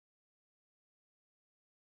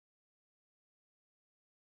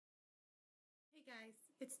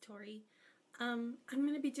It's Tori. I'm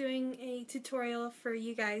going to be doing a tutorial for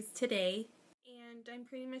you guys today, and I'm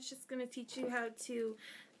pretty much just going to teach you how to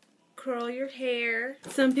curl your hair.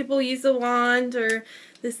 Some people use a wand or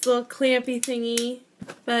this little clampy thingy,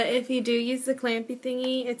 but if you do use the clampy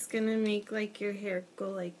thingy, it's going to make like your hair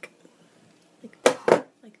go like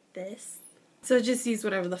this. So just use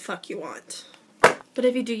whatever the fuck you want. But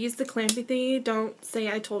if you do use the clampy thingy, don't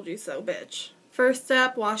say I told you so, bitch. First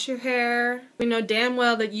step, wash your hair. We know damn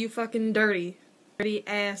well that you fucking dirty. Dirty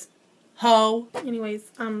ass hoe. Anyways,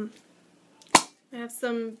 I have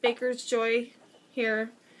some Baker's Joy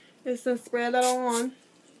here. Just gonna spray that all on.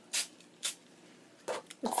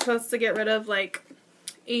 It's supposed to get rid of like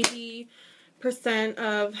 80%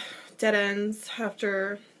 of dead ends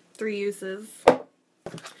after 3 uses.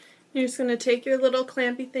 You're just gonna take your little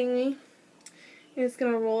clampy thingy. You're just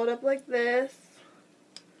gonna roll it up like this.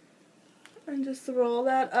 And just roll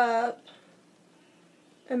that up.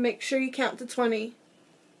 And make sure you count to 20.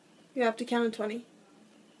 You have to count to 20.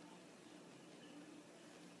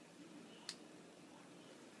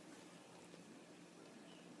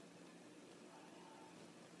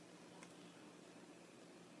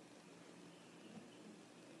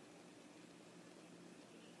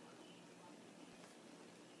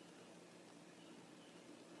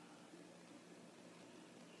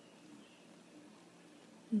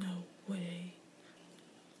 No way.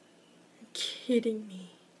 You're kidding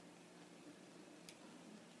me.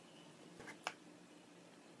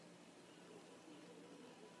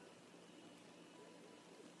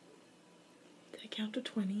 Did I count to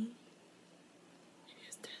 20? Maybe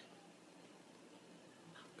it's 10.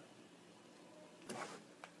 Fuck.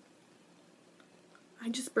 I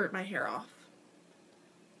just burnt my hair off.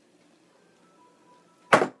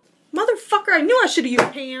 Motherfucker, I knew I should have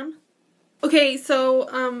used Pam. Okay, so,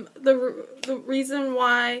 the reason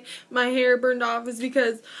why my hair burned off is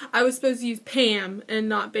because I was supposed to use Pam and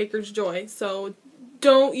not Baker's Joy, so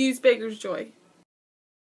don't use Baker's Joy.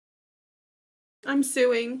 I'm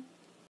suing.